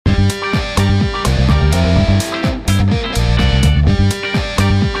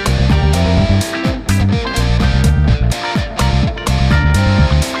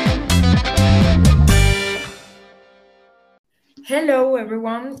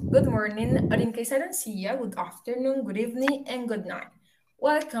everyone. Good morning, or in case I don't see you, good afternoon, good evening, and good night.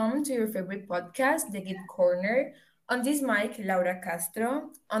 Welcome to your favorite podcast, The Git Corner. On this mic, Laura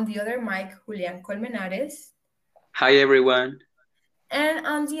Castro. On the other mic, Julian Colmenares. Hi everyone. And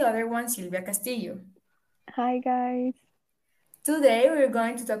on the other one, Silvia Castillo. Hi guys. Today, we're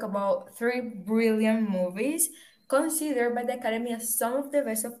going to talk about three brilliant movies considered by the Academy as some of the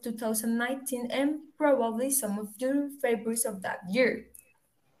best of 2019 and probably some of your favorites of that year.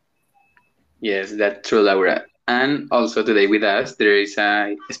 Yes, that's true, Laura. And also today with us, there is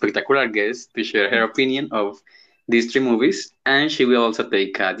a spectacular guest to share her opinion of these three movies, and she will also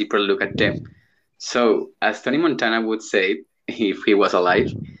take a deeper look at them. So, as Tony Montana would say if he was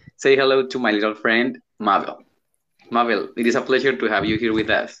alive, say hello to my little friend, Mabel. Mabel, it is a pleasure to have you here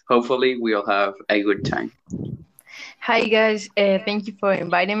with us. Hopefully, we'll have a good time. Hi guys, thank you for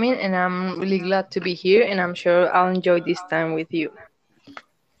inviting me, and I'm really glad to be here, and I'm sure I'll enjoy this time with you.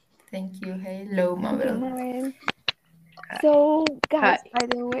 Thank you. Hello, Thank you, Mabel. Mabel. So, Hi. guys, by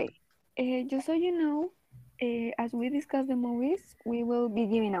the way, just so you know, as we discuss the movies, we will be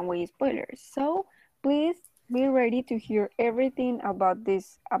giving away spoilers. So, please be ready to hear everything about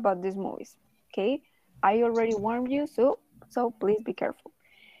these movies. Okay, I already warned you, so please be careful.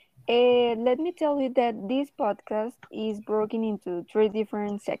 Let me tell you that this podcast is broken into three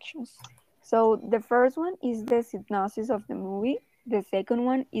different sections. So the first one is the synopsis of the movie. The second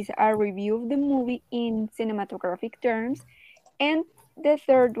one is a review of the movie in cinematographic terms. And the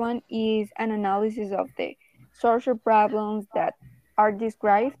third one is an analysis of the social problems that are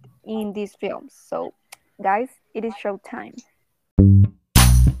described in these films. So, guys, it is show time.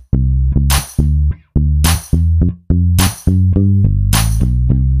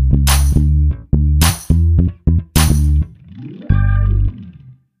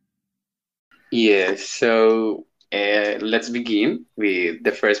 Yes, so let's begin with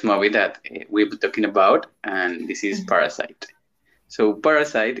the first movie that we'll be talking about, and this is Parasite. So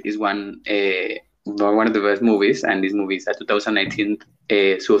Parasite is one of the best movies, and this movie is a 2019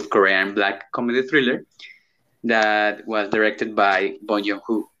 South Korean black comedy thriller that was directed by Bong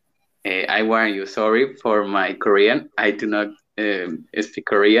Joon-ho. I warn you, sorry for my Korean. I do not speak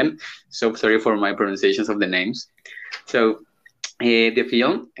Korean, so sorry for my pronunciations of the names. So the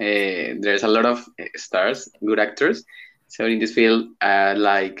film, there's a lot of stars, good actors. So in this film,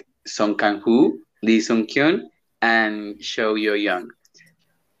 like Song Kang-ho, Lee Sung-kyun, and Seo Yo-young.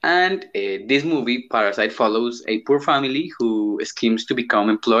 And this movie, Parasite, follows a poor family who schemes to become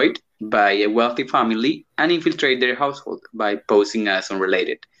employed by a wealthy family and infiltrate their household by posing as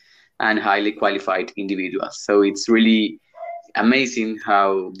unrelated and highly qualified individuals. So it's really amazing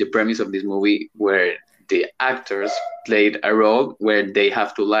how the premise of this movie, where the actors played a role where they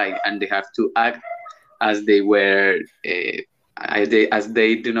have to lie and they have to act as they were, as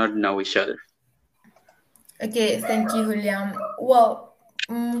they do not know each other. Okay, thank you, Julian. Well,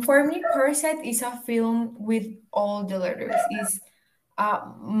 for me, Parasite is a film with all the letters. It's a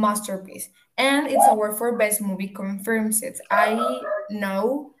masterpiece, and it's award for best movie confirms it. I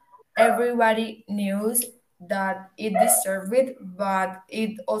know everybody knows that it deserved it, but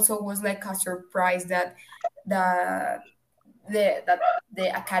it also was like a surprise that the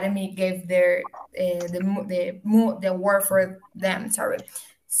the academy gave the award for them. Sorry.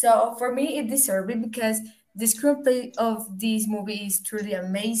 So for me, it deserved it because the screenplay of this movie is truly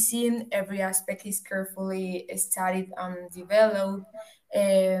amazing. Every aspect is carefully studied and developed.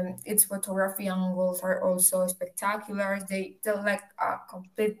 Its photography angles are also spectacular. They tell like a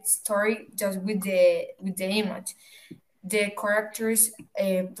complete story just with the image. The characters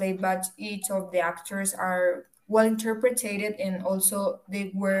played by each of the actors are well interpreted and also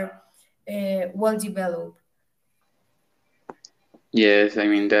they were well developed. Yes, I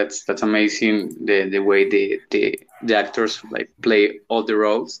mean that's amazing the way the actors like play all the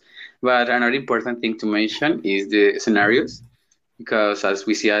roles. But another important thing to mention is the scenarios, because as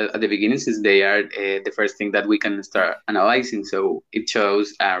we see at the beginning, since they are the first thing that we can start analyzing, so it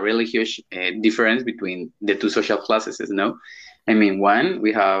shows a really huge difference between the two social classes. No, I mean, one,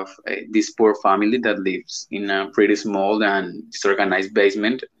 we have this poor family that lives in a pretty small and disorganized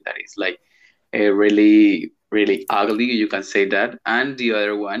basement that is like really ugly, you can say that. And the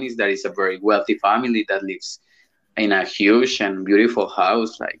other one is that it's a very wealthy family that lives in a huge and beautiful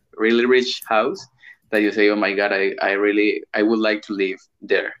house, like really rich house, that you say, oh my God, I would like to live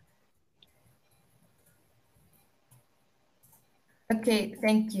there. Okay,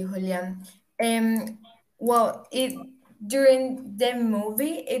 thank you, Julian. Um, well, it during the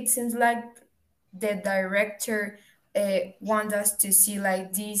movie, it seems like the director want us to see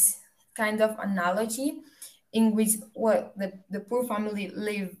like this kind of analogy. in which well the poor family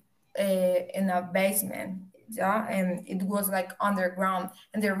lived in a basement, yeah, and it was like underground,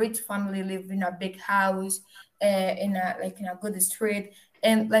 and the rich family lived in a big house, in a like in a good street,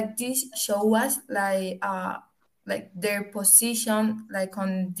 and like this show us like their position like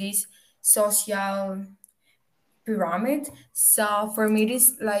on this social pyramid. So for me, it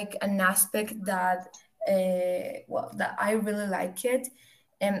is like an aspect that well that I really like it,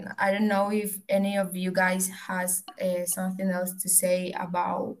 and I don't know if any of you guys has something else to say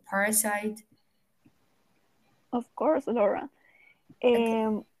about Parasite. Of course, Laura. Okay.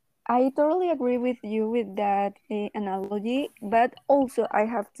 Um, I totally agree with you with that analogy, but also I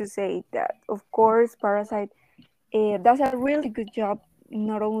have to say that, of course, Parasite does a really good job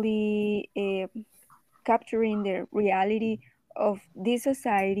not only capturing the reality of this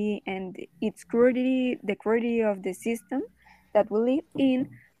society and its cruelty, the cruelty of the system that we live in,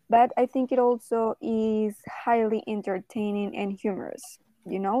 but I think it also is highly entertaining and humorous,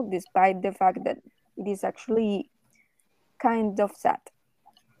 despite the fact that it is actually kind of sad.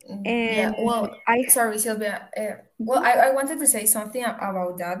 Yeah, And well, I, sorry, Sylvia. Well, Mhm. I wanted to say something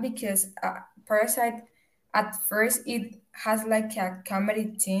about that because Parasite, at first, it has like a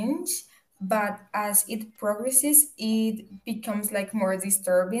comedy tinge, but as it progresses, it becomes like more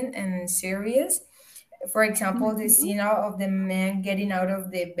disturbing and serious. For example, the Mhm. scene of the man getting out of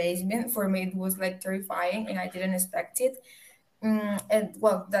the basement, for me, it was like terrifying and I didn't expect it. And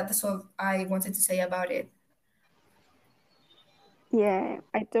well, that's all I wanted to say about it. Yeah,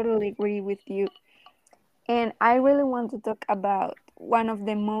 I totally agree with you. And I really want to talk about one of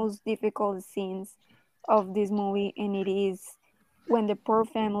the most difficult scenes of this movie, and it is when the poor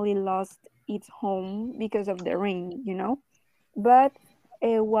family lost its home because of the rain. But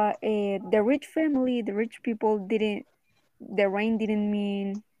the rich family, the rich people didn't, the rain didn't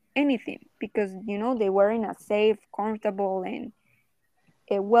mean anything because, they were in a safe, comfortable, and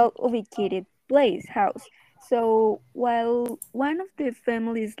a well ubicated house. So while one of the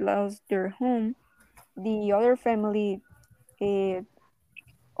families lost their home, the other family, uh,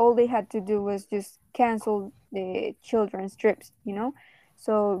 all they had to do was just cancel the children's trips.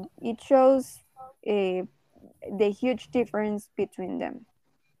 So it shows uh, the huge difference between them.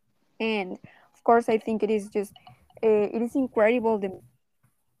 And of course, I think it is incredible the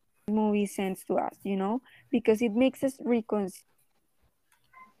movie sends to us, because it makes us reconsider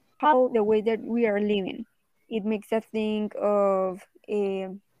how the way that we are living. It makes us think of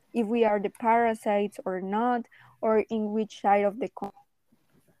if we are the parasites or not, or in which side of the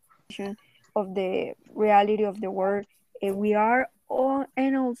of the reality of the world we are.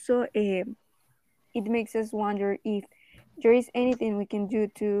 And also it makes us wonder if there is anything we can do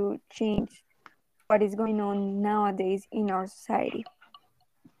to change what is going on nowadays in our society.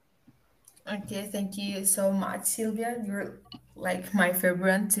 Okay, thank you so much, Sylvia. You're like my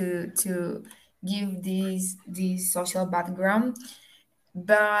favorite to give this social background.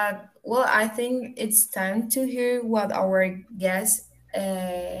 But well, I think it's time to hear what our guest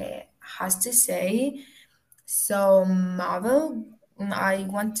has to say. So, Mabel, I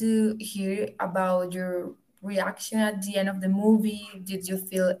want to hear about your reaction at the end of the movie. Did you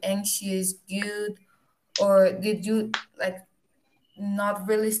feel anxious, good, or did you like not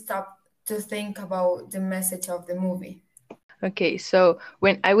really stop to think about the message of the movie? Okay, so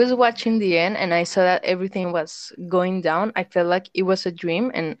when I was watching the end and I saw that everything was going down, I felt like it was a dream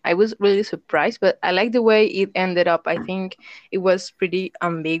and I was really surprised, but I like the way it ended up. I think it was pretty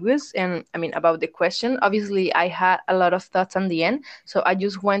ambiguous and I mean about the question. Obviously, I had a lot of thoughts on the end, so I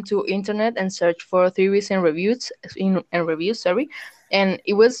just went to internet and searched for theories and reviews, sorry. And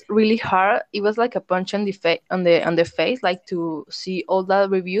it was really hard. It was like a punch on the on the face, like to see all the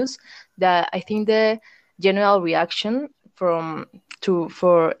reviews. That I think the general reaction from to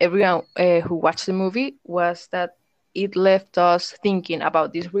for everyone who watched the movie was that it left us thinking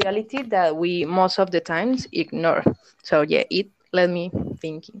about this reality that we most of the times ignore. So yeah, it led me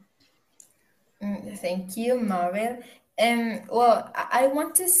thinking. Thank you, Mabel. And well, I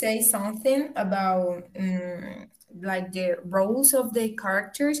want to say something about like the roles of the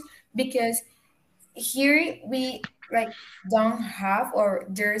characters because here we like don't have or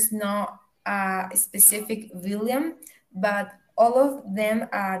there's not a specific villain, but all of them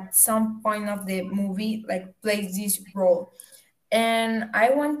at some point of the movie like plays this role. And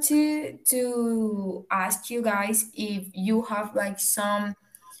I want to ask you guys if you have like some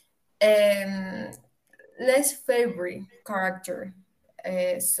um less favorite character,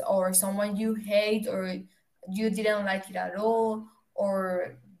 or someone you hate or you didn't like it at all,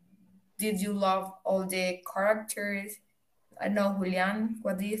 or did you love all the characters? I know, Julian,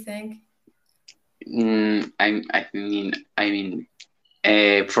 what do you think? For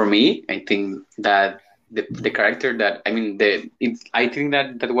me, I think that the character that I think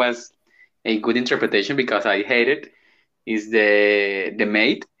that that was a good interpretation because I hate it is the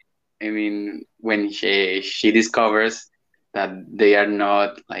maid. I mean, when she discovers that they are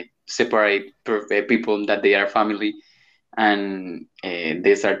not like separate people, that they are family, and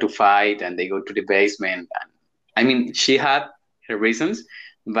they start to fight and they go to the basement. And, I mean, she had her reasons,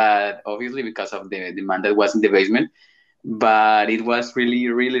 but obviously because of the man that was in the basement. But it was really,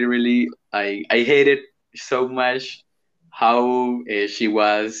 really, really. I hated so much how she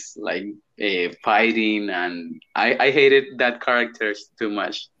was like fighting, and I hated that character too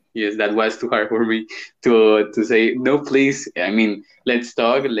much. Yes, that was too hard for me to say no. Please, I mean, let's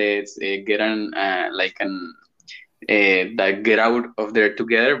talk. Let's get an like an like get out of there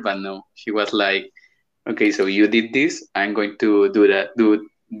together. But no, she was like, okay, so you did this. I'm going to do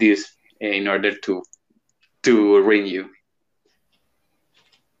this in order to ring you.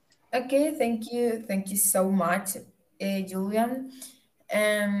 Okay, thank you so much, Julian.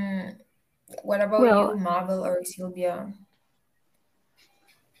 Um, what about Well, you, Mabel or Sylvia?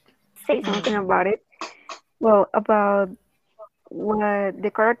 say something about it. Well, about what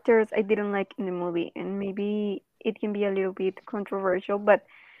the characters I didn't like in the movie, and maybe it can be a little bit controversial, but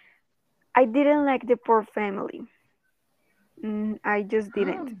I didn't like the poor family. I just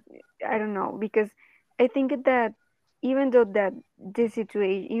didn't. Oh, I don't know because I think that even though that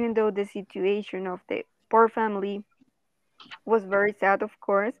even though the situation of the poor family was very sad, of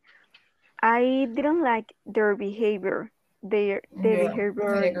course, I didn't like their behavior, the yeah, I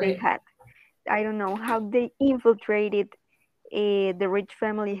behavior they agree. had. I don't know how they infiltrated the rich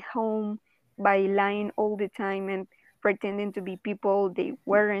family home by lying all the time and pretending to be people they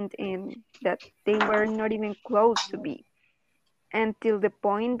weren't and that they were not even close to be until the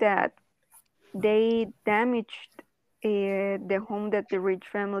point that they damaged the home that the rich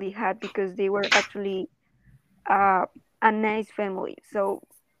family had because they were actually uh, a nice family. So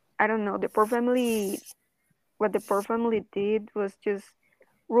I don't know. What the poor family did was just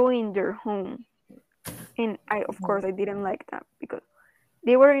ruin their home, and of course, I didn't like that because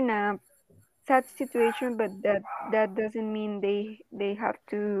they were in a sad situation, but that doesn't mean they have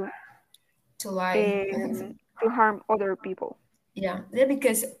To lie. to harm other people. Yeah, yeah,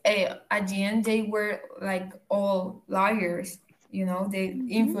 because at the end they were like all liars, you know, they Hmm.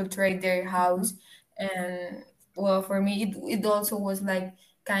 infiltrate their house. And well, for me, it also was like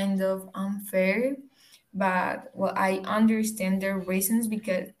kind of unfair. But well, I understand their reasons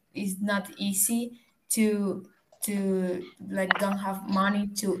because it's not easy to like don't have money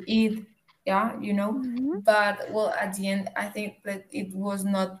to eat. Yeah, you know. Hmm. But well, at the end, I think that it was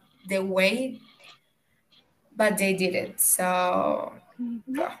not the way, but they did it. So Hmm.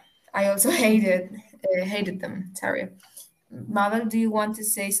 yeah, I also hated them. Sorry, Mabel, do you want to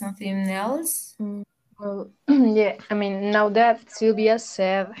say something else? Mm, Well, yeah, I mean, now that Sylvia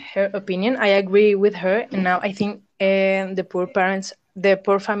said her opinion, I agree with her. And now I think the poor parents, the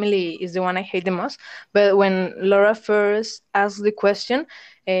poor family is the one I hate the most. But when Laura first asked the question,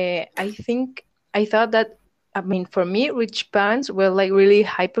 I think I thought that, I mean, for me, rich parents were like really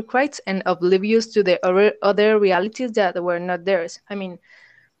hypocrites and oblivious to the other realities that were not theirs. I mean,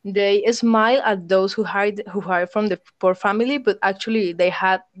 they smile at those who hide from the poor family, but actually they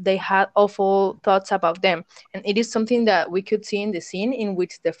had awful thoughts about them. And it is something that we could see in the scene in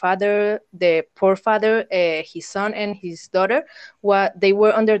which the poor father, his son and his daughter, what they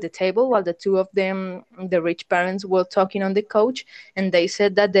were under the table while the two of them, the rich parents, were talking on the couch, and they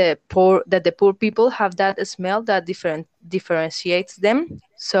said that the poor people have that smell that differentiates them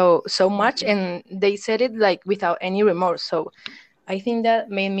so much, and they said it like without any remorse. So I think that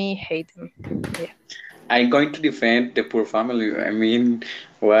made me hate him. Yeah. I'm going to defend the poor family. I mean,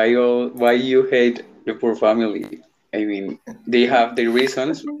 why you hate the poor family? I mean, they have their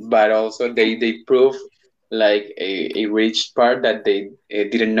reasons, but also they prove like a rich part that they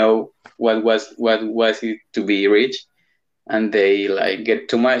didn't know what was it to be rich, and they like get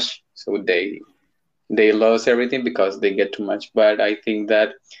too much, so they lost everything because they get too much. But I think that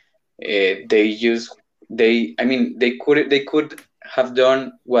they use I mean they could have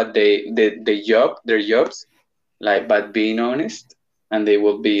done what their jobs like, but being honest, and they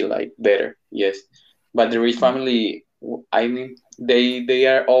will be like better. Yes, but the rich family, I mean, they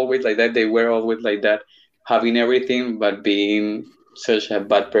are always like that. They were always like that, having everything but being such a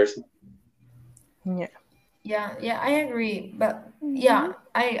bad person. Yeah. Yeah, yeah, I agree. But Hmm. yeah,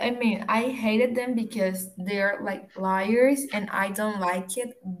 I mean, I hated them because they're like liars and I don't like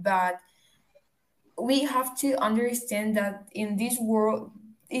it. But we have to understand that in this world,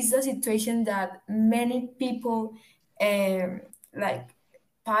 is a situation that many people um like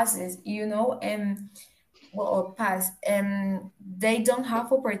passes, and well, or pass, they don't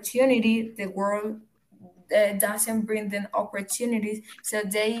have opportunity. The world doesn't bring them opportunities, so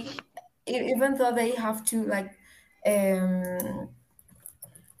even though they have to um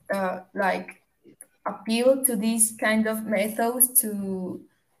like appeal to these kind of methods to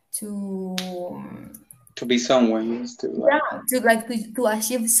To be someone is to like. yeah, to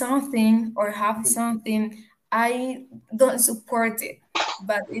achieve something or have something. I don't support it,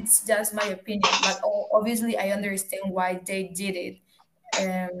 but it's just my opinion. But obviously I understand why they did it.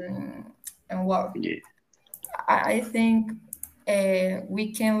 And well, Yeah. I think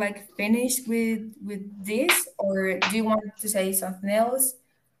we can finish with this, or do you want to say something else,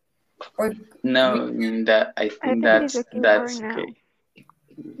 or we No, that I I think think it's okay for that's now. okay.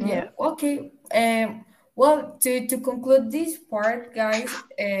 Yeah, okay. Well, to conclude this part, guys,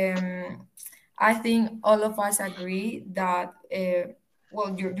 I think all of us agree that,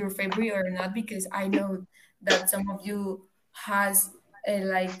 well, your favorite or not, because I know that some of you has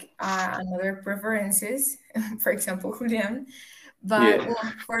another preferences, for example, Julian. But Yeah.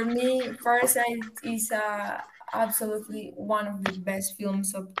 well, for me, Parasite is absolutely one of the best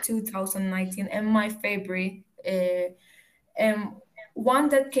films of 2019 and my favorite. And one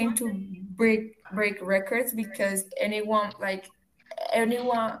that came to break records, because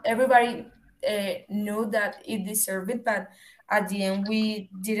everybody knew that it deserved it, but at the end we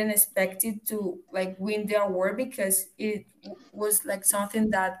didn't expect it to win the award, because it was something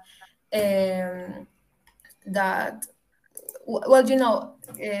um well,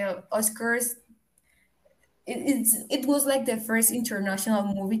 Oscars, it was like the first international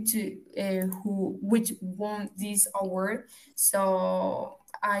movie to who which won this award. So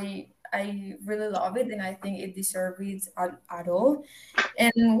I really love it, and I think it deserves it at all.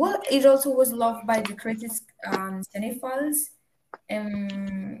 And well, it also was loved by the critics and cinephiles.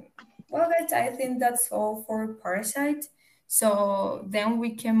 And well, guys, I think that's all for Parasite. So then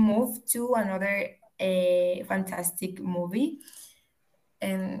we can move to another fantastic movie.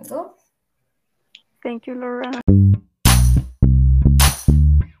 And well, Thank you, Laura.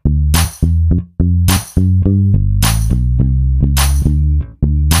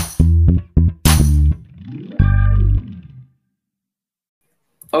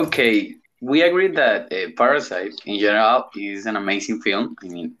 Okay, we agree that Parasite in general is an amazing film. I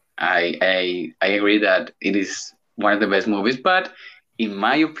mean, I agree that it is one of the best movies, but in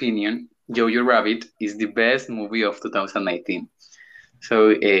my opinion, Jojo Rabbit is the best movie of 2019.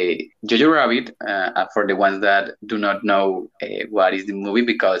 So, Jojo Rabbit, for the ones that do not know what is the movie,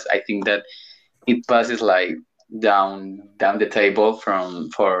 because I think that it passes like down the table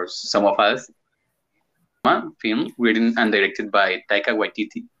from for some of us. Film written and directed by Taika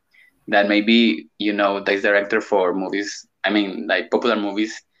Waititi. That maybe that is director for movies. I mean, like popular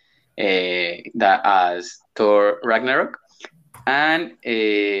movies, that as Thor Ragnarok, and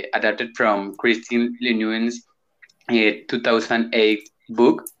adapted from Christine Lenouin's 2008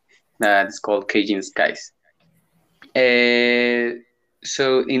 book that's called Cajun Skies. Uh,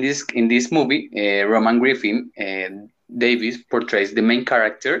 so in this movie, Roman Griffin Davis portrays the main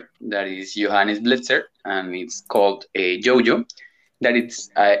character, that is Johannes Blitzer, and it's called Jojo. That it's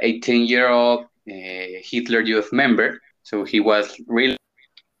a 10-year-old Hitler Youth member. So he was really,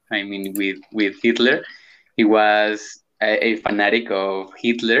 I mean, with Hitler, he was a fanatic of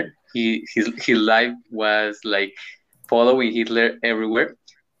Hitler. His life was like following Hitler everywhere.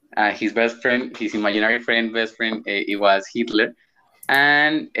 His best friend, his imaginary friend, best friend, it was Hitler,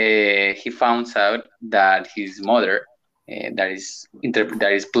 and he found out that his mother, that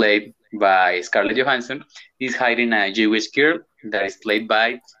is played by Scarlett Johansson, is hiding a Jewish girl that is played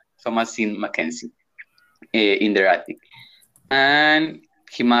by Thomasine Mackenzie in their attic, and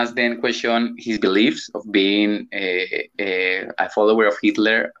he must then question his beliefs of being a follower of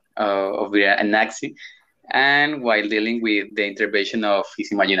Hitler, of being a Nazi, and while dealing with the intervention of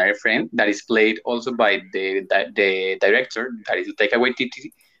his imaginary friend, that is played also by the director, that is Taika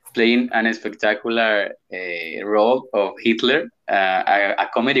Waititi, playing an spectacular role of Hitler, a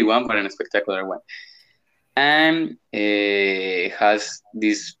comedy one, but a spectacular one, and has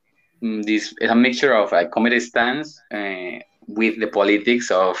this a mixture of a comedy stance with the politics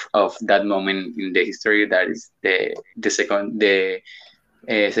of that moment in the history, that is the Second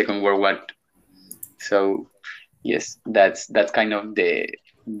World War. So yes, that's kind of the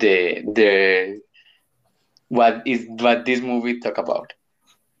what this movie talk about.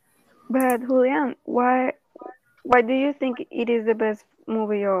 But Julian, why do you think it is the best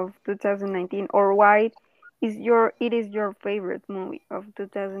movie of 2019, or why it is your favorite movie of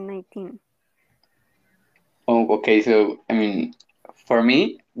 2019? Oh, okay. So, I mean, for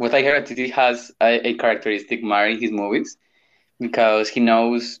me, what I heard, Titi has a characteristic mark in his movies because he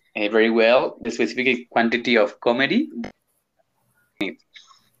knows very well the specific quantity of comedy.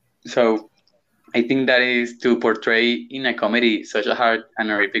 So, I think that is to portray in a comedy such a hard and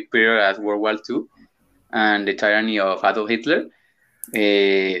horrific period as World War II and the tyranny of Adolf Hitler.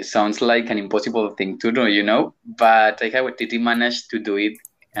 Sounds like an impossible thing to do, you know? But Taika Waititi managed to do it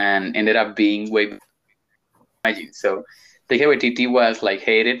and ended up being way better than imagined. So Taika Waititi was like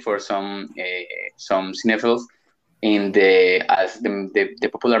hated for some cinephiles in the as the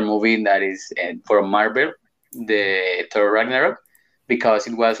popular movie that is for Marvel, the Thor Ragnarok, because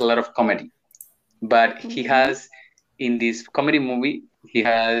it was a lot of comedy. But he Mm-hmm. has in this comedy movie he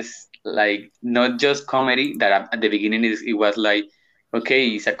has like not just comedy that at the beginning it was like okay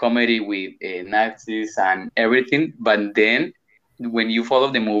it's a comedy with Nazis and everything, but then when you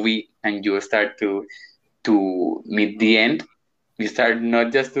follow the movie and you start to meet the end, you start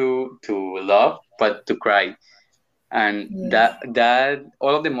not just to love but to cry, and Yes. that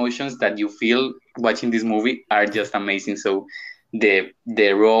all of the emotions that you feel watching this movie are just amazing. So the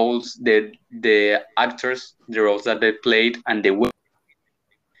roles, the actors, the roles that they played and the way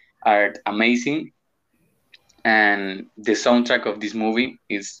are amazing, and the soundtrack of this movie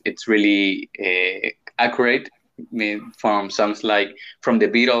is it's really accurate. I mean, from songs like from the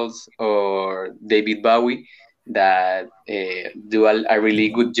Beatles or David Bowie that do a really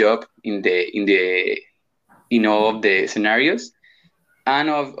good job in all of the scenarios, and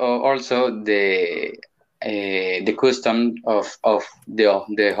of also the custom of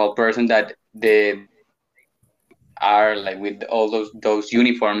the whole person that the are like with all those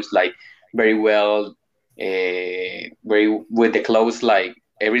uniforms like very well, very with the clothes like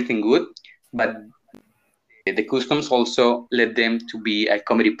everything good, but the customs also let them to be a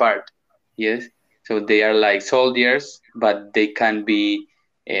comedy part. Yes, so they are like soldiers but they can be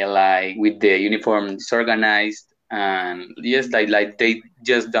like with the uniform disorganized, and yes, like they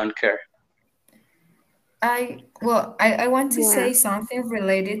just don't care. I want to Yeah. say something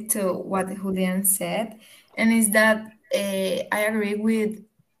related to what Julian said, and is that I agree with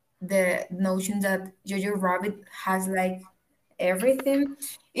the notion that Jojo Rabbit has like everything.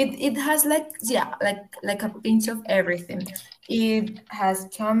 It has like, yeah, like a pinch of everything. It has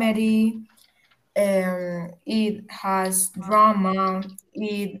comedy, it has drama,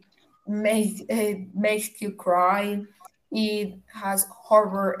 it makes you cry, it has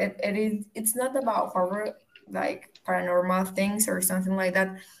horror. It's not about horror like paranormal things or something like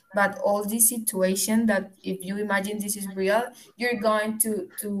that, but all this situation that if you imagine this is real, you're going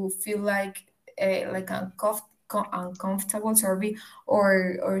to feel like uncomfortable, sorry,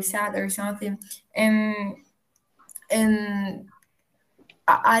 or sad or something. And and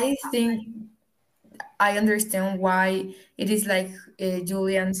I think I understand why it is like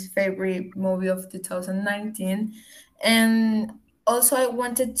Julian's favorite movie of 2019. And also, I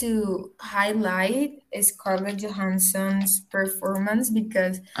wanted to highlight Scarlett Johansson's performance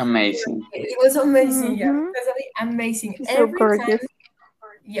because Amazing. it was amazing. Yeah, Mm-hmm. totally amazing. She's so Every gorgeous. time,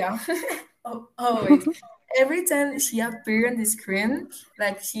 yeah, always. Every time she appeared on the screen,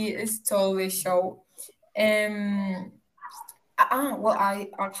 like she is totally show. Um, well,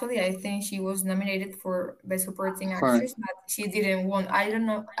 I think she was nominated for Best Supporting For Actress, but she didn't win. I don't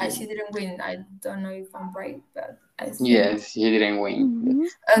know. She didn't win. I don't know if I'm right, but I think yes, he didn't win.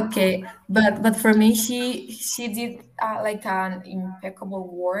 Mm-hmm. okay. But for me, she did like an impeccable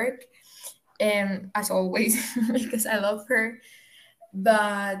work, as always, because I love her.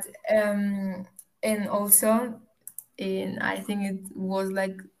 But and also, and I think it was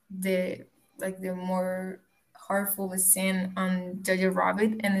like the more hurtful scene on Jojo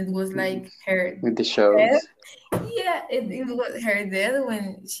Rabbit, and it was like her With the death. shows. Yeah, it was her death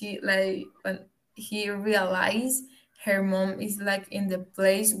when when he realized her mom is like in the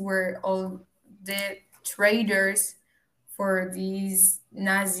place where all the traitors for these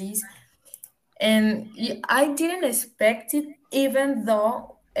Nazis, and I didn't expect it, even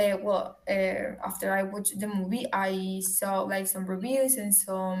though, after I watched the movie, I saw like some reviews and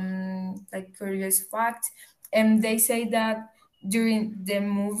some like curious facts, and they say that during the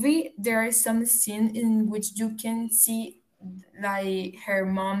movie there are some scenes in which you can see like her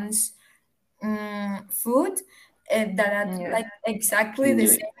mom's food, that are Yeah. like exactly the Yeah.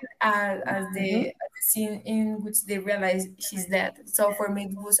 same as the scene in which they realize she's dead. So for me,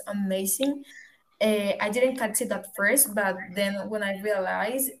 it was amazing. I didn't catch it at first, but then when I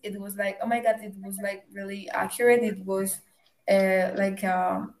realized, it was like, oh my God, it was like really accurate. It was like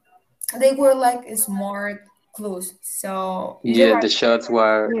they were like smart clues. So you're Yeah, right. the shots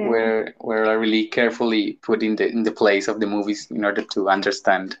were Yeah, were were really carefully put in the place of the movies in order to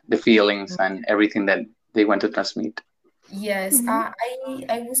understand the feelings and everything that they want to transmit. Yes, hmm,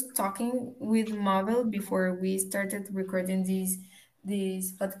 I was talking with Mabel before we started recording this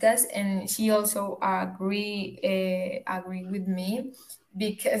podcast, and she also agree with me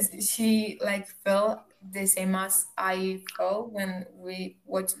because she like felt the same as I felt when we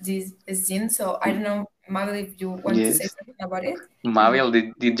watched this scene. So I don't know, Mabel, if you want to say Yes. something about it. Mabel,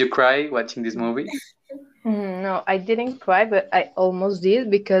 did you cry watching this movie? No, I didn't cry, but I almost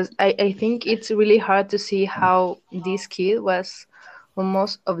did because I think it's really hard to see how this kid was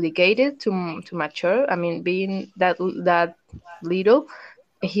almost obligated to mature. I mean, being that little,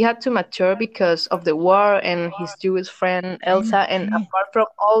 he had to mature because of the war and his Jewish friend Elsa, and apart from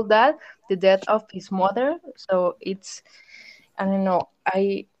all that, the death of his mother. So it's, I don't know.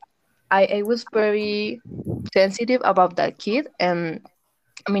 I was very sensitive about that kid, and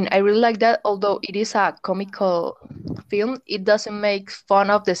I mean, I really like that. Although it is a comical film, it doesn't make fun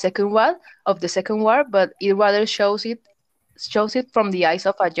of the second war, but it rather shows it from the eyes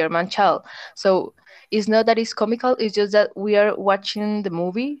of a German child. So it's not that it's comical; it's just that we are watching the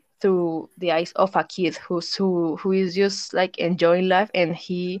movie through the eyes of a kid who is just like enjoying life, and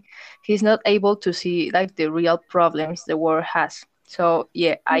he's not able to see like the real problems the war has. So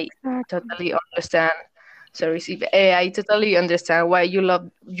yeah, I exactly. totally understand. Sorry, Steve. I totally understand why you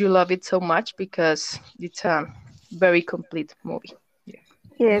love it so much because it's a very complete movie. Yeah.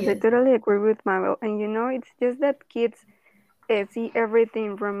 Yes, I Yes. totally agree with Marvel. And it's just that kids see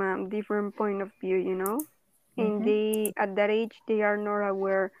everything from a different point of view, and Mm-hmm. they at that age they are not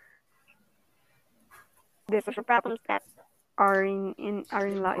aware the social problems that are in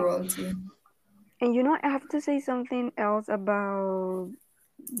life. Cruelty. And I have to say something else about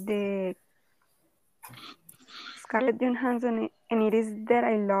the Scarlett Johansson, and it is that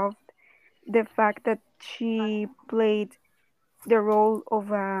I loved the fact that she played the role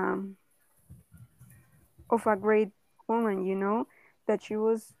of a great woman. That she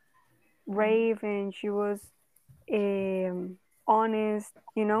was brave and she was honest.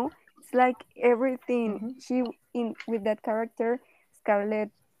 It's like everything Hmm. she in with that character, Scarlett,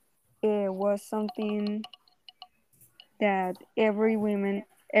 was something that every woman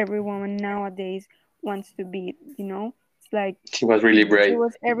nowadays wants to be. It's like She was really she brave.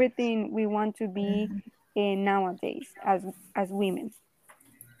 was everything we want to be nowadays as women.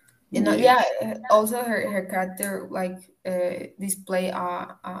 Yeah, Yes. also her character like display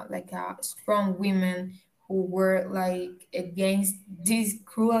like a strong women who were like against this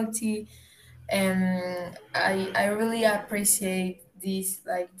cruelty, and I really appreciate this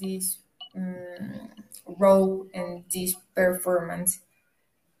like this role and this performance.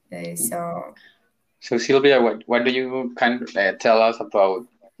 So So Sylvia, what do you can tell us about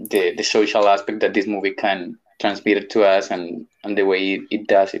the social aspect that this movie can transmit to us and the way it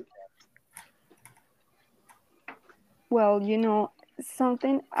does it? Well,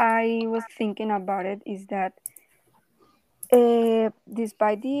 something I was thinking about it is that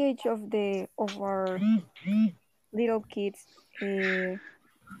despite the age of our little kids, uh,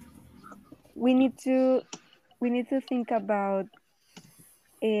 we need to we need to think about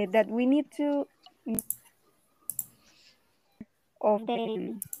that we need to of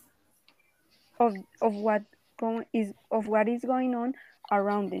of what is going on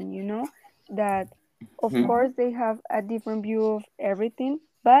around them. That of Mhm. course they have a different view of everything,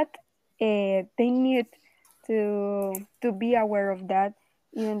 but they need to be aware of that,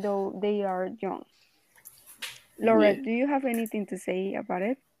 even though they are young. Laura, Yeah. do you have anything to say about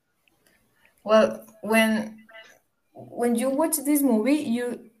it? well, when you watch this movie,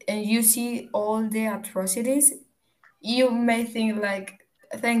 you see all the atrocities, you may think like,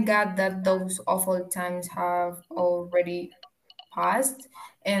 thank God that those awful times have already passed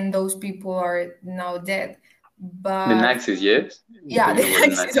and those people are now dead. The But Nazis, yes? You're yeah, talking the about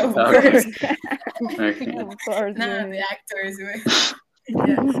the Axis, Nazis. of Of Okay. course. course. Okay. Of course, None go of the ahead. actors were.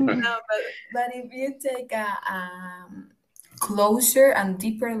 Yeah. No, but if you take a closer and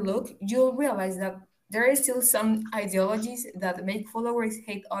deeper look, you'll realize that there is still some ideologies that make followers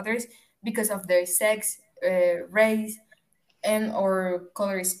hate others because of their sex, race, and or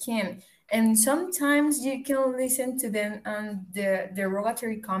color skin. And sometimes you can listen to them and the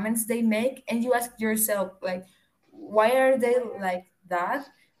derogatory comments they make, and you ask yourself like, why are they like that?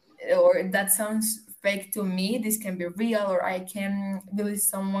 Or that sounds fake to me. This can be real, or I can believe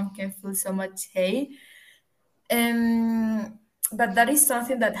someone can feel so much hate. And but that is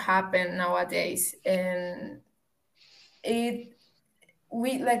something that happen nowadays, and it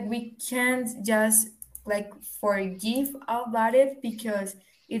we can't just like forgive about it because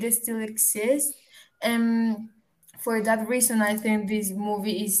it still exists. And for that reason, I think this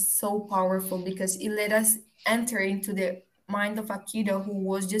movie is so powerful because it let us enter into the mind of a kiddo who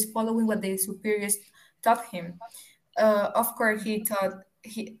was just following what the superiors taught him. Of course, he thought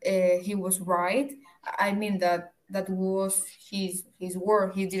he was right. I mean that was his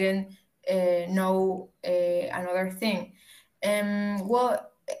word. He didn't know another thing.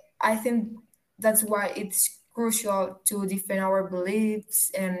 Well, I think that's why it's crucial to defend our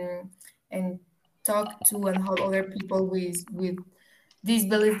beliefs and talk to and help other people with this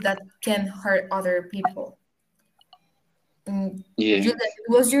belief that can hurt other people. Yeah.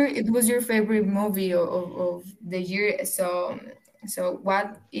 Julia, it was your favorite movie of the year. So um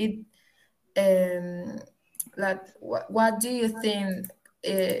what do you think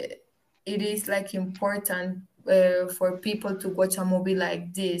it is like important for people to watch a movie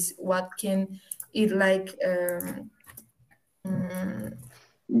like this? What can it like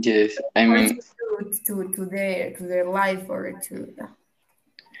Yes. I mean, contribute to their life or to yeah.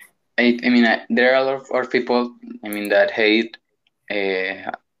 I mean, there are a lot of people. I mean, that hate,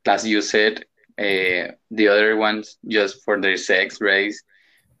 as you said, the other ones just for their sex, race,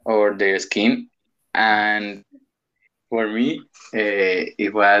 or their skin. And for me,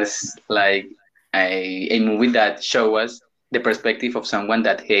 it was like a movie that show us the perspective of someone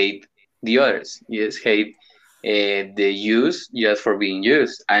that hate the others. Yes, hate the use just for being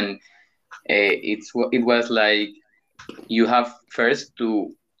used, and it was like you have first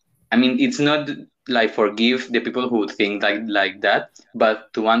to, I mean, it's not like forgive the people who think like that,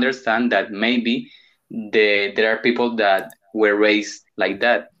 but to understand that maybe there are people that were raised like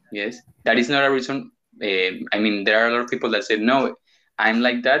that. Yes, that is not a reason. I mean, there are a lot of people that said no, I'm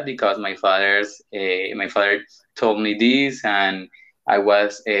like that because my father told me this, and I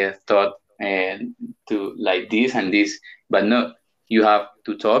was taught to like this and this. But no, you have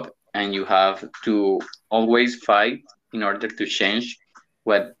to talk and you have to always fight in order to change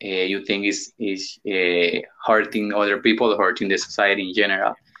what you think is hurting other people, hurting the society in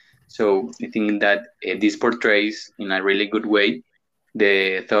general. So I think that this portrays in a really good way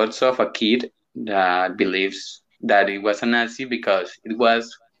the thoughts of a kid that believes that it was a Nazi because it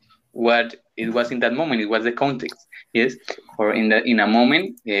was what it was in that moment. It was the context, yes. Or in a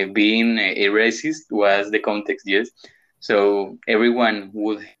moment, being a racist was the context, yes. So everyone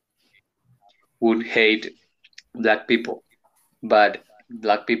would hate black people, but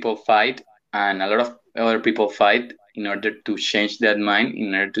black people fight, and a lot of other people fight in order to change that mind,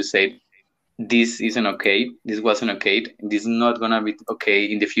 in order to say this isn't okay, this wasn't okay, this is not gonna be okay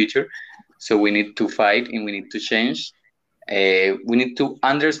in the future. So we need to fight and we need to change. We need to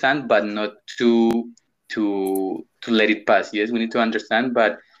understand, but not to let it pass. Yes, we need to understand,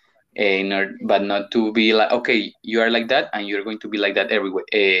 but but not to be like, okay, you are like that and you're going to be like that everywhere,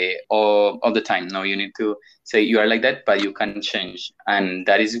 all the time. No, you need to say you are like that but you can change, and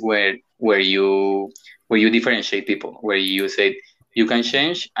that is where you differentiate people, where you say you can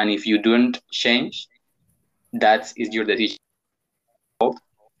change, and if you don't change, that is your decision.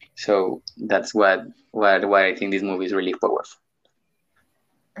 So that's why I think this movie is really powerful.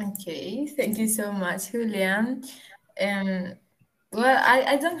 Okay, thank you so much, Julian. Um, well,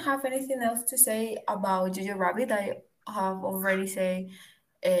 I don't have anything else to say about Jojo Rabbit. I have already said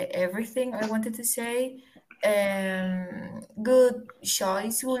everything I wanted to say. Good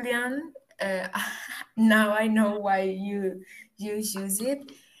choice, Julian. Now I know why you choose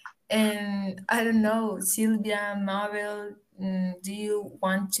it. And I don't know, Sylvia, Mabel, do you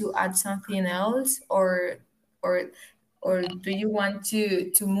want to add something else, or or do you want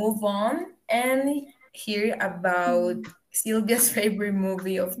to move on and hear about Sylvia's favorite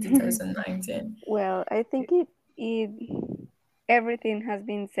movie of 2019? Well, I think it everything has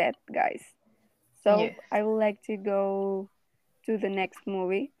been said, guys. So Yes. I would like to go to the next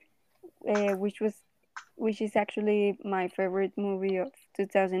movie, which is actually my favorite movie of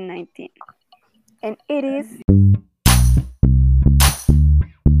 2019, and it is.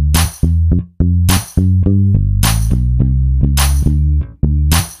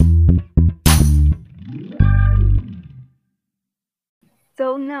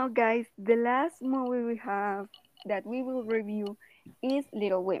 So now, guys, the last movie we have that we will review is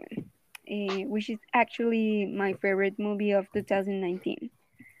Little Women, which is actually my favorite movie of 2019.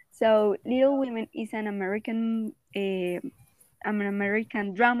 So Little Women is an American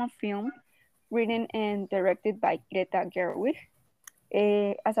drama film written and directed by Greta Gerwig.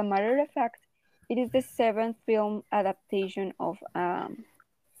 As a matter of fact, it is the seventh film adaptation of a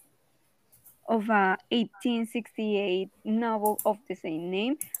 1868 novel of the same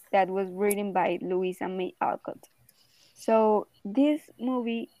name that was written by Louisa May Alcott. So this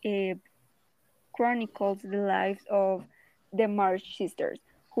movie chronicles the lives of the March sisters,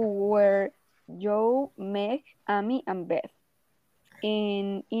 who were Jo, Meg, Amy, and Beth,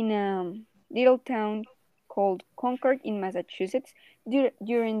 in a little town called Concord in Massachusetts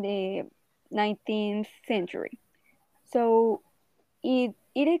during the 19th century. So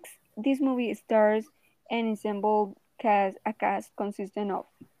this movie stars an ensemble cast, a cast consisting of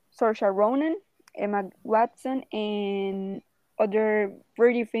Saoirse Ronan, Emma Watson, and other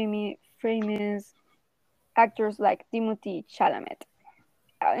very famous actors like Timothy Chalamet,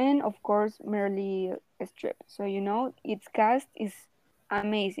 and of course Meryl Streep. So its cast is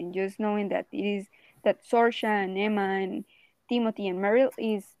amazing. Just knowing that it is that Saoirse and Emma and Timothy and Meryl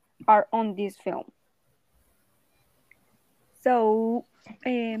is are on this film. So,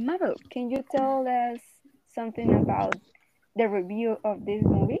 Mabel, can you tell us something about the review of this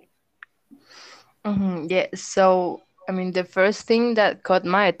movie? Yeah, so I mean, the first thing that caught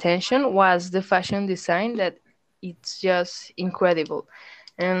my attention was the fashion design that it's just incredible.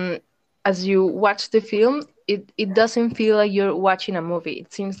 And as you watch the film, it doesn't feel like you're watching a movie.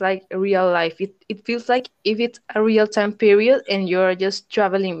 It seems like real life. It feels like if it's a real time period and you're just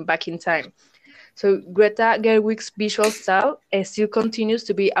traveling back in time. So Greta Gerwig's visual style still continues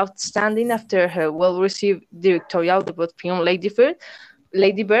to be outstanding after her well-received directorial debut film Lady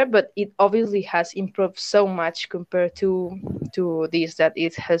Bird, but it obviously has improved so much compared to this that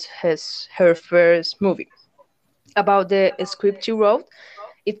it has her first movie. About the script she wrote,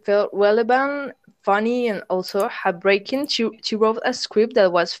 it felt relevant, funny, and also heartbreaking. She wrote a script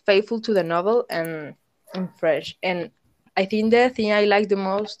that was faithful to the novel and fresh. And I think the thing I like the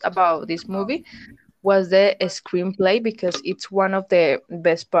most about this movie was the screenplay because it's one of the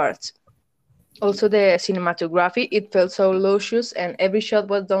best parts. Also, the cinematography, it felt so luscious and every shot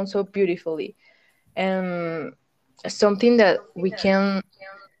was done so beautifully. And something that we can,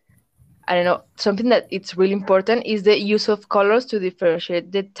 I don't know, something that it's really important is the use of colors to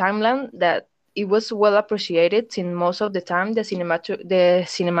differentiate the timeline that it was well appreciated since most of the time the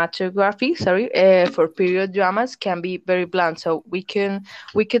cinematography for period dramas can be very blunt, so we could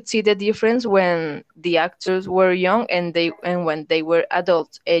see the difference when the actors were young and when they were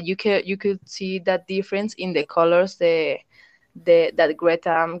adults. You could see that difference in the colors the that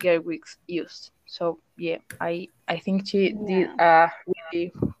Greta Gerwig used. So yeah, I think she did Yeah, a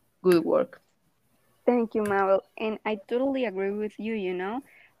really good work. thank you, Mabel. And I totally agree with you.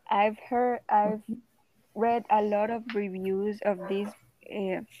 I've read a lot of reviews of this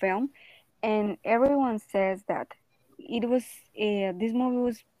film, and everyone says that this movie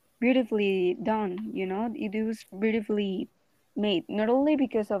was beautifully done. It was beautifully made, not only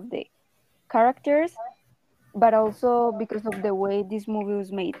because of the characters, but also because of the way this movie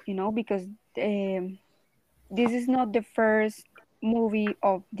was made. Because um, this is not the first movie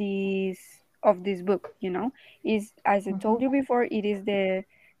of this book. Is, as I told you before, it is the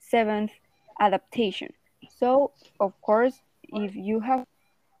seventh adaptation. So of course, if you have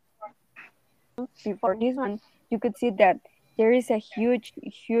before this one, you could see that there is a huge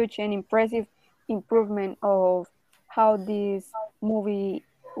and impressive improvement of how this movie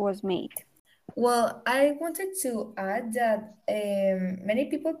was made. Well, I wanted to add that many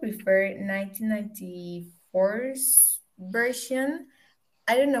people prefer 1994's version.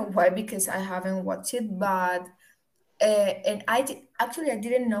 I don't know why, because I haven't watched it, but and actually I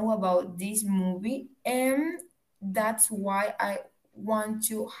didn't know about this movie, and that's why I want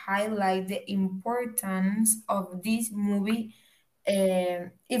to highlight the importance of this movie.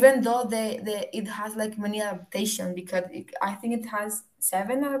 Even though it has like many adaptations, because I think it has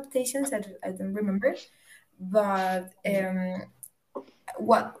seven adaptations. I don't remember, but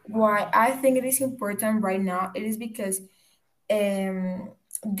what why I think it is important right now, it is because um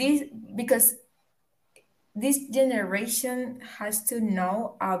this because this generation has to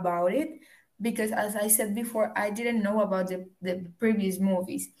know about it, because as I said before, I didn't know about the previous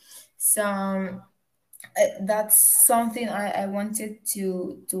movies. So that's something I wanted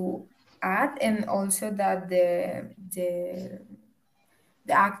to add, and also that the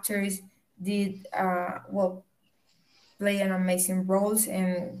actors did well, play an amazing roles,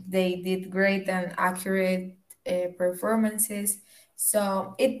 and they did great and accurate performances.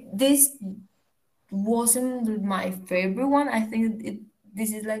 So it this wasn't my favorite one. I think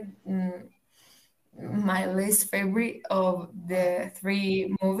this is like my least favorite of the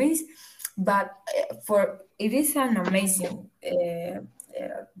three movies, but for it is an amazing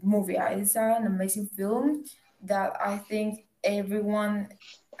movie. It's an amazing film that I think everyone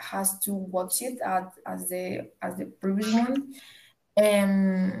has to watch it as the previous one.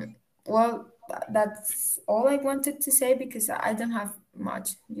 Um, well, that's all I wanted to say because I don't have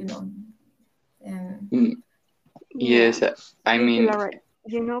much, Um, Mm, Yeah. yes, I Thank you, mean, Laura.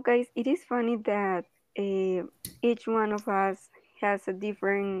 You know, guys, it is funny that each one of us has a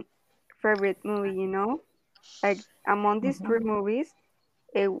different favorite movie, you know? Like among these three movies,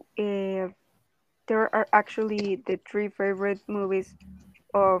 uh, uh, there are actually the three favorite movies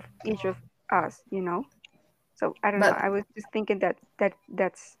of each of us, you know? So I don't know. but I was just thinking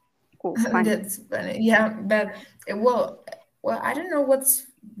that's cool, funny. that's funny. Yeah, but well, I don't know what's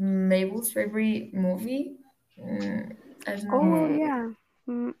Mabel's favorite movie. I don't know. Oh Hmm. yeah,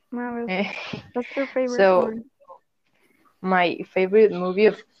 Marvel. What's your favorite So one? my favorite movie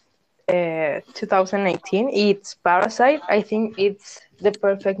of 2019 it's Parasite. I think it's the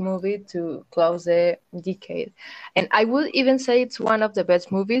perfect movie to close the decade, and I would even say it's one of the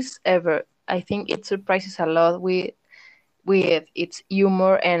best movies ever. I think it surprises a lot with its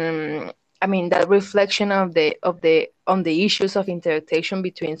humor and I mean that reflection of the on the issues of interpretation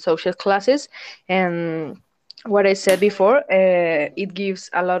between social classes and what I said before, it gives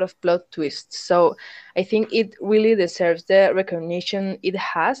a lot of plot twists. So I think it really deserves the recognition it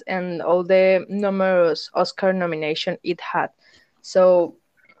has and all the numerous Oscar nomination it had. So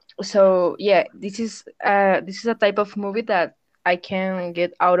yeah, this is a type of movie that I can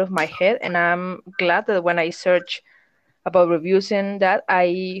get out of my head, and I'm glad that when I search about reviews and that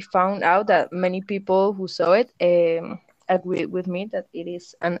I found out that many people who saw it agree with me that it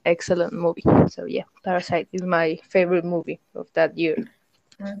is an excellent movie. So yeah, Parasite is my favorite movie of that year.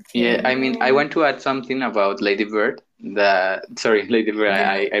 yeah, I Okay. mean, I want to add something about Lady Bird. Sorry, Lady Bird. The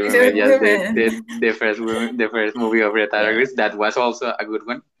I remember Little just Women. the first movie of Greta Yeah, Gerwig. That was also a good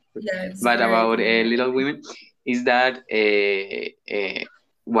one. yeah, it's a But great about movie. Little Women is that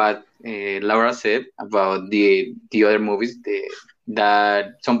what Laura said about the other movies, that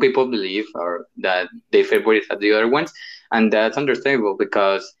some people believe or that they favorite the other ones, and that's understandable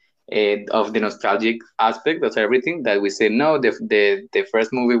because of the nostalgic aspect of everything that we say no, the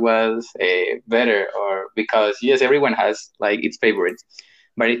first movie was better, or because yes, everyone has like its favorites,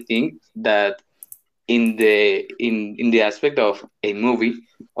 but I think that in the aspect of a movie,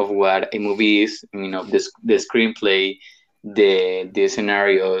 of what a movie is, I mean, of the screenplay, the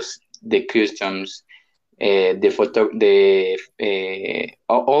scenarios, the customs, the photo, the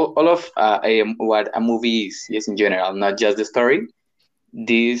all of what a movie is, yes, in general, not just the story.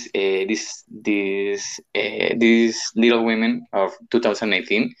 These Little Women of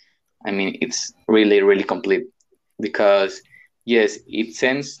 2018, I mean, it's really really complete because yes, it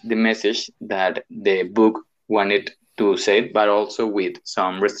sends the message that the book wanted to say, but also with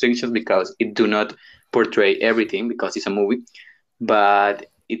some restrictions because it do not portray everything because it's a movie, but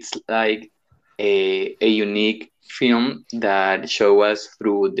it's like a unique film that show us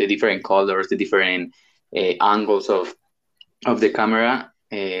through the different colors, the different angles of the camera,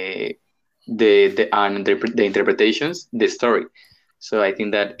 the interpretations, the story. So I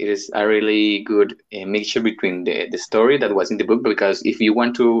think that it is a really good mixture between the story that was in the book, because if you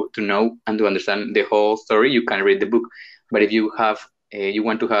want to know and to understand the whole story, you can read the book. But if you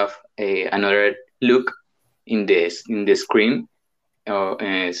want to have another look in the screen,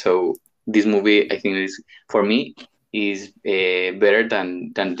 so this movie I think is, for me, is better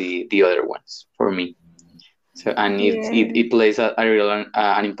than the other ones for me. So, and Yeah. it plays a real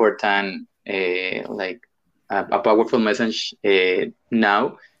an important like a powerful message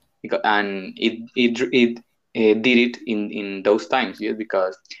now, because, and it did it in those times, yes,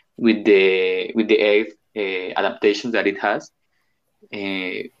 because with the eighth adaptations that it has,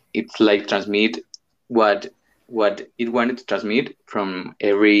 it's like transmit what what it wanted to transmit from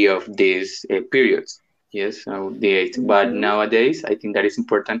every of these periods. Yes, so the eighth. But Mm-hmm. nowadays, I think that it's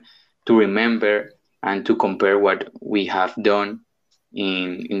important to remember and to compare what we have done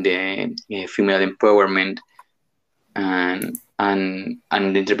in the female empowerment and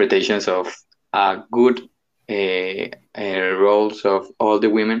the interpretations of good roles of all the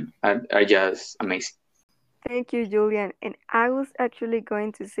women are just amazing. Thank you, Julian. And I was actually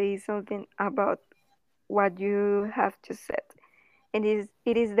going to say something about what you have just said. And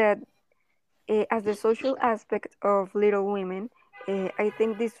it is that as the social aspect of Little Women, I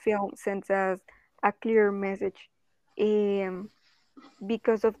think this film sends us a clear message um,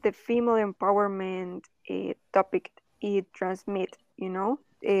 because of the female empowerment topic it transmits,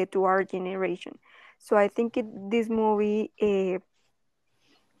 to our generation. So I think this movie,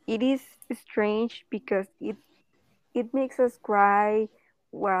 it is strange because it makes us cry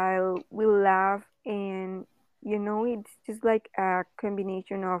while we laugh, and it's just like a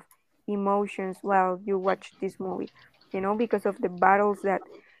combination of emotions while you watch this movie. because of the battles that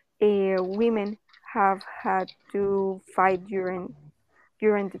women have had to fight during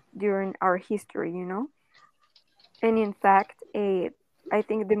our history. And in fact, I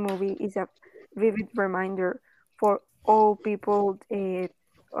think the movie is a vivid reminder for all people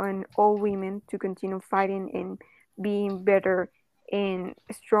and all women to continue fighting and being better and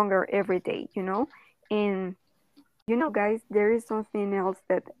stronger every day. And guys, there is something else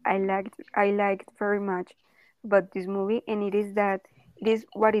that I liked very much about this movie, and it is that it is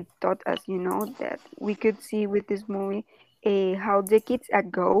what it taught us, that we could see with this movie how decades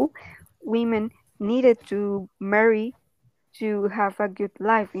ago women needed to marry to have a good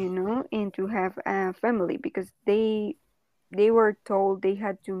life, and to have a family because they were told they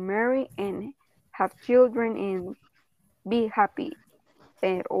had to marry and have children and be happy,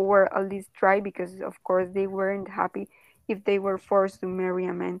 or at least try, because of course they weren't happy if they were forced to marry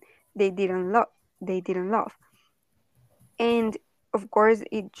a man they didn't love. And of course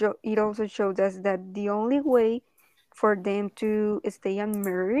it also showed us that the only way for them to stay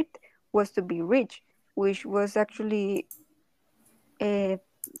unmarried was to be rich, which was actually uh,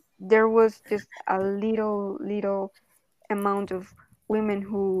 there was just a little amount of women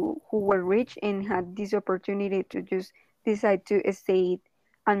who were rich and had this opportunity to just decide to stay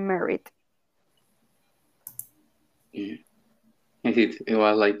unmarried. Yeah. It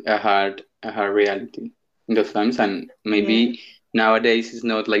was like a hard reality in those times, and Yeah. maybe nowadays it's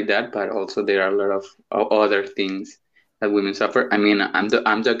not like that, but also there are a lot of other things that women suffer. I mean, I'm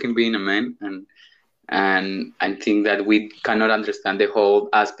talking being a man, and I think that we cannot understand the whole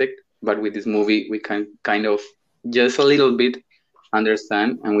aspect, but with this movie we can kind of just a little bit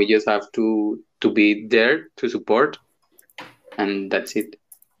understand, and we just have to be there to support, and that's it.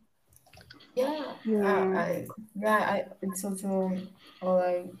 Yeah, Yeah. it's also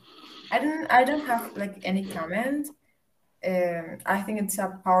like I don't have like any comment. I think it's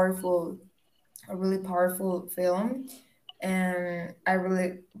a really powerful film, and I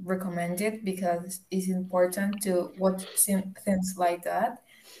really recommend it because it's important to watch things like that.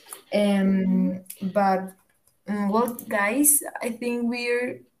 Mhm. But well, guys, I think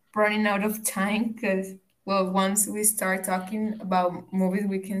we're running out of time because, well, once we start talking about movies,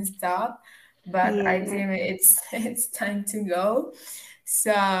 we can stop. But I Yeah. think it's it's time to go.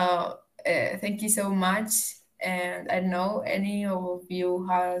 So thank you so much. And I don't know any of you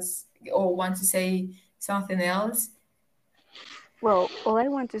has or want to say something else. Well, all I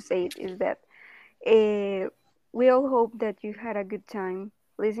want to say is that uh, we all hope that you had a good time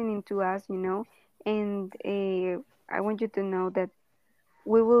listening to us, and I want you to know that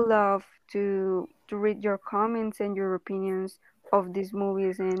we will love to read your comments and your opinions of these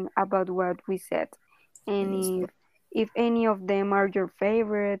movies and about what we said. Yes. And if any of them are your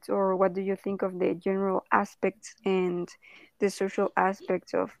favorites, or what do you think of the general aspects and the social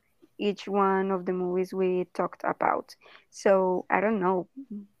aspects of each one of the movies we talked about. So I don't know.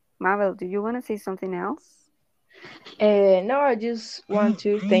 Mabel, do you want to say something else? No, I just want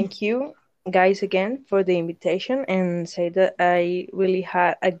to thank you guys again for the invitation and say that I really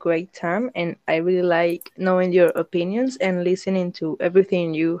had a great time and I really like knowing your opinions and listening to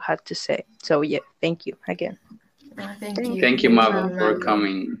everything you had to say. So, yeah, thank you again. Thank Thank you. Thank you, you, Thank you, Mabel, for Mabel. Manuel.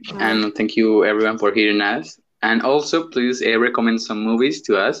 coming, Mabel. and thank you everyone for hearing us. And also, please recommend some movies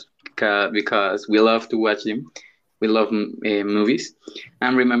to us because we love to watch them. We love movies,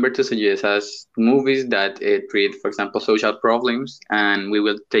 and remember to suggest us movies that treat, for example, social problems, and we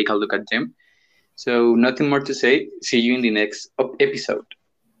will take a look at them. So, nothing more to say. See you in the next episode.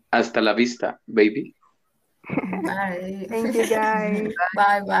 Hasta la vista, baby. Bye. Thank you, guys.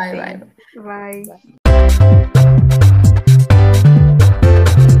 Bye, bye, Thank. bye. Bye.